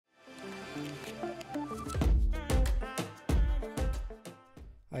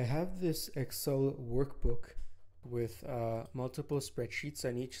I have this Excel workbook with multiple spreadsheets,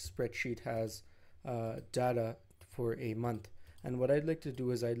 and each spreadsheet has data for a month. And what I'd like to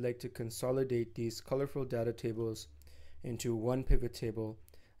do is I'd like to consolidate these colorful data tables into one pivot table,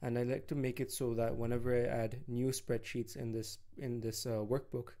 and I'd like to make it so that whenever I add new spreadsheets in this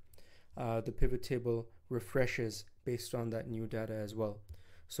workbook, the pivot table refreshes based on that new data as well.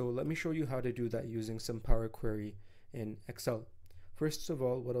 So let me show you how to do that using some Power Query in Excel. First of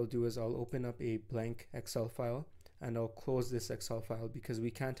all, what I'll do is I'll open up a blank Excel file and I'll close this Excel file because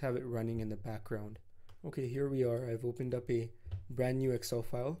we can't have it running in the background. Okay, here we are. I've opened up a brand new Excel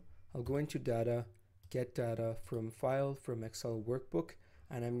file. I'll go into data, get data from file from Excel workbook,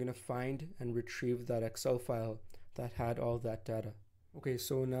 and I'm going to find and retrieve that Excel file that had all that data. Okay,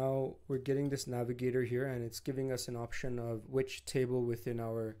 so now we're getting this navigator here and it's giving us an option of which table within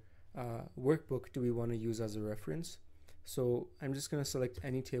our workbook do we want to use as a reference. So I'm just going to select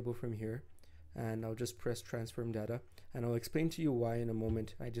any table from here and I'll just press transform data, and I'll explain to you why in a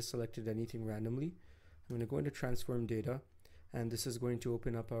moment. I just selected anything randomly. I'm going to go into transform data, and this is going to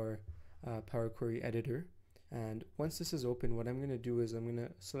open up our Power Query editor. And once this is open, what I'm going to do is I'm going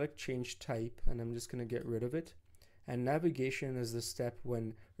to select change type and I'm just going to get rid of it. And navigation is the step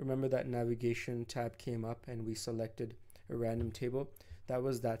when, remember that navigation tab came up and we selected a random table. That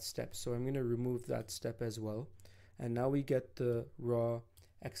was that step. So I'm going to remove that step as well. And now we get the raw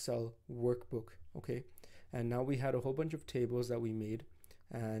Excel workbook, okay? And now we had a whole bunch of tables that we made.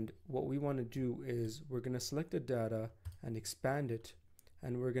 And what we want to do is we're going to select the data and expand it.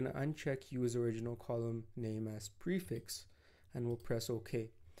 And we're going to uncheck use original column name as prefix, and we'll press OK.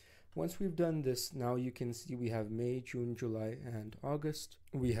 Once we've done this, now you can see we have May, June, July, and August.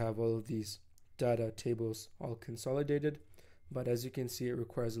 We have all of these data tables all consolidated, but as you can see, it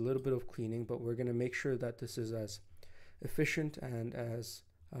requires a little bit of cleaning, but we're going to make sure that this is as efficient and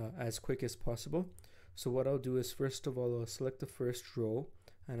as quick as possible. So what I'll do is, first of all, I'll select the first row,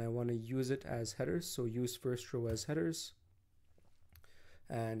 and I want to use it as headers, so use first row as headers.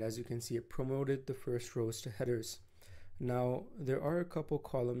 And as you can see, it promoted the first rows to headers. Now, there are a couple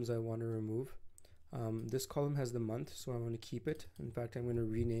columns I want to remove. This column has the month, so I want to keep it. In fact, I'm going to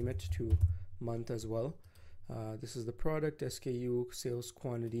rename it to month as well. This is the product, SKU, sales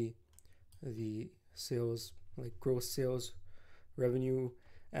quantity, the sales, like gross sales, revenue,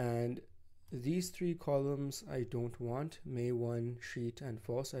 and these three columns I don't want, May 1, sheet, and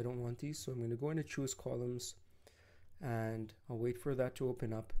false. I don't want these, so I'm going to go into choose columns, and I'll wait for that to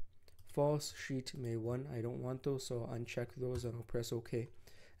open up. False, sheet, May 1, I don't want those, so I'll uncheck those and I'll press OK.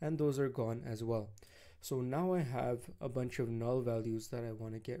 And those are gone as well. So now I have a bunch of null values that I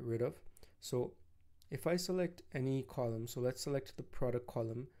want to get rid of. So if I select any column, so let's select the product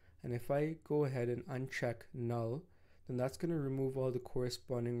column, and if I go ahead and uncheck null, then that's going to remove all the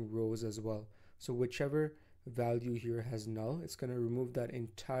corresponding rows as well. So whichever value here has null, it's going to remove that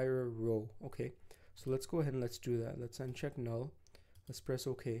entire row. Okay, so let's go ahead and let's do that. Let's uncheck null. Let's press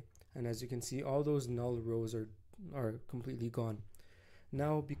OK. And as you can see, all those null rows are completely gone.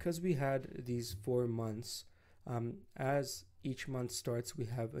 Now, because we had these 4 months, as each month starts, we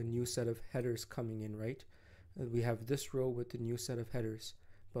have a new set of headers coming in, right? We have this row with the new set of headers,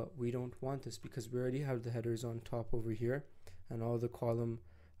 but we don't want this because we already have the headers on top over here, and all the column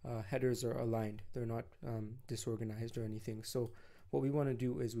headers are aligned. They're not disorganized or anything. So what we want to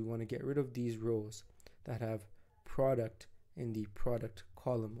do is we want to get rid of these rows that have product in the product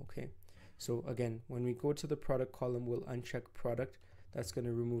column. Okay, so again, when we go to the product column, we'll uncheck product. That's going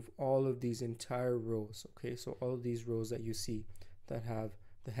to remove all of these entire rows. Okay, so all of these rows that you see that have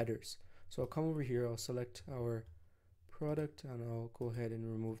the headers. So I'll come over here, I'll select our product, and I'll go ahead and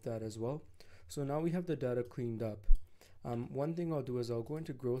remove that as well. So now we have the data cleaned up. One thing I'll do is I'll go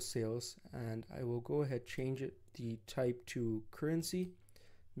into gross sales, and I will go ahead change it the type to currency,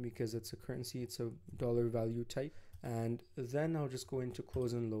 because it's a currency, it's a dollar value type. And then I'll just go into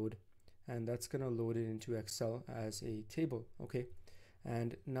close and load, and that's going to load it into Excel as a table. Okay,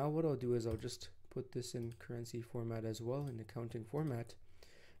 and now what I'll do is I'll just put this in currency format as well, in accounting format.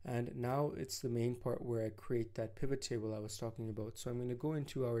 And now it's the main part where I create that pivot table I was talking about. So I'm going to go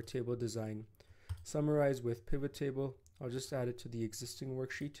into our table design, summarize with pivot table. I'll just add it to the existing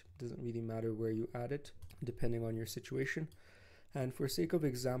worksheet. Doesn't really matter where you add it, depending on your situation. And for sake of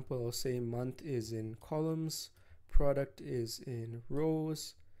example, I'll say month is in columns, product is in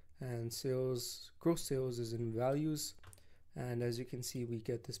rows, and sales, gross sales is in values. And as you can see, we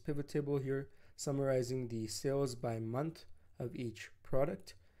get this pivot table here summarizing the sales by month of each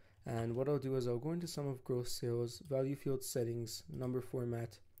product. And what I'll do is I'll go into sum of gross sales, value field settings, number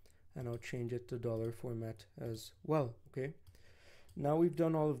format, and I'll change it to dollar format as well. Okay, Now we've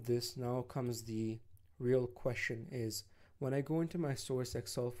done all of this. Now comes the real question is, when I go into my source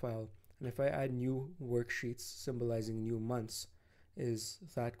Excel file, and if I add new worksheets symbolizing new months, is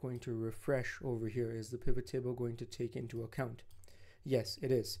that going to refresh over here? Is the pivot table going to take into account? Yes,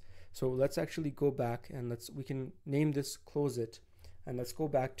 it is. So let's actually go back and we can name this, close it, and let's go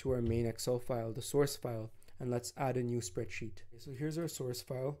back to our main Excel file, the source file, and let's add a new spreadsheet. Okay, so here's our source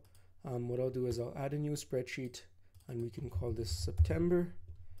file. What I'll do is I'll add a new spreadsheet, and we can call this September.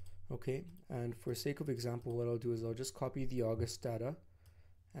 Okay, and for sake of example, what I'll do is I'll just copy the August data,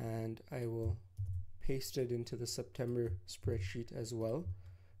 and I will paste it into the September spreadsheet as well.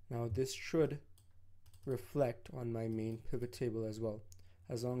 Now this should reflect on my main pivot table as well,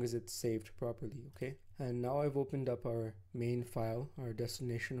 as long as it's saved properly. Okay, and now I've opened up our main file, our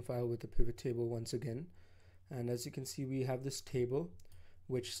destination file with the pivot table once again, and as you can see, we have this table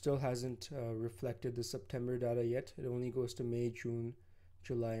which still hasn't reflected the September data yet. It only goes to May, June,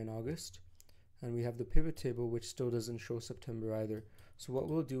 July, and August. And we have the pivot table which still doesn't show September either. So what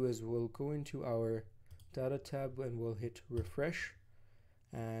we'll do is we'll go into our data tab and we'll hit refresh,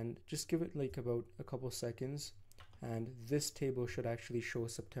 and just give it like about a couple seconds, and this table should actually show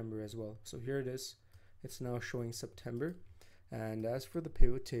September as well. So here it is. It's now showing September. And as for the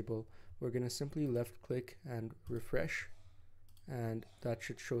pivot table, we're going to simply left click and refresh, and that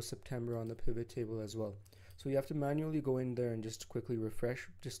should show September on the pivot table as well. So you have to manually go in there and just quickly refresh.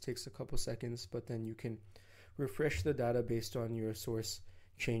 Just takes a couple seconds, but then you can refresh the data based on your source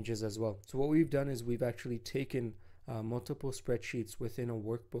changes as well. So what we've done is we've actually taken multiple spreadsheets within a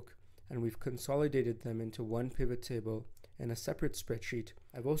workbook, and we've consolidated them into one pivot table in a separate spreadsheet.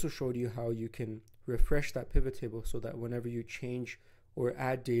 I've also showed you how you can refresh that pivot table so that whenever you change or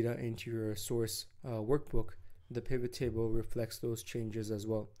add data into your source workbook, the pivot table reflects those changes as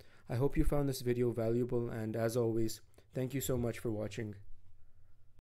well. I hope you found this video valuable, and as always, thank you so much for watching.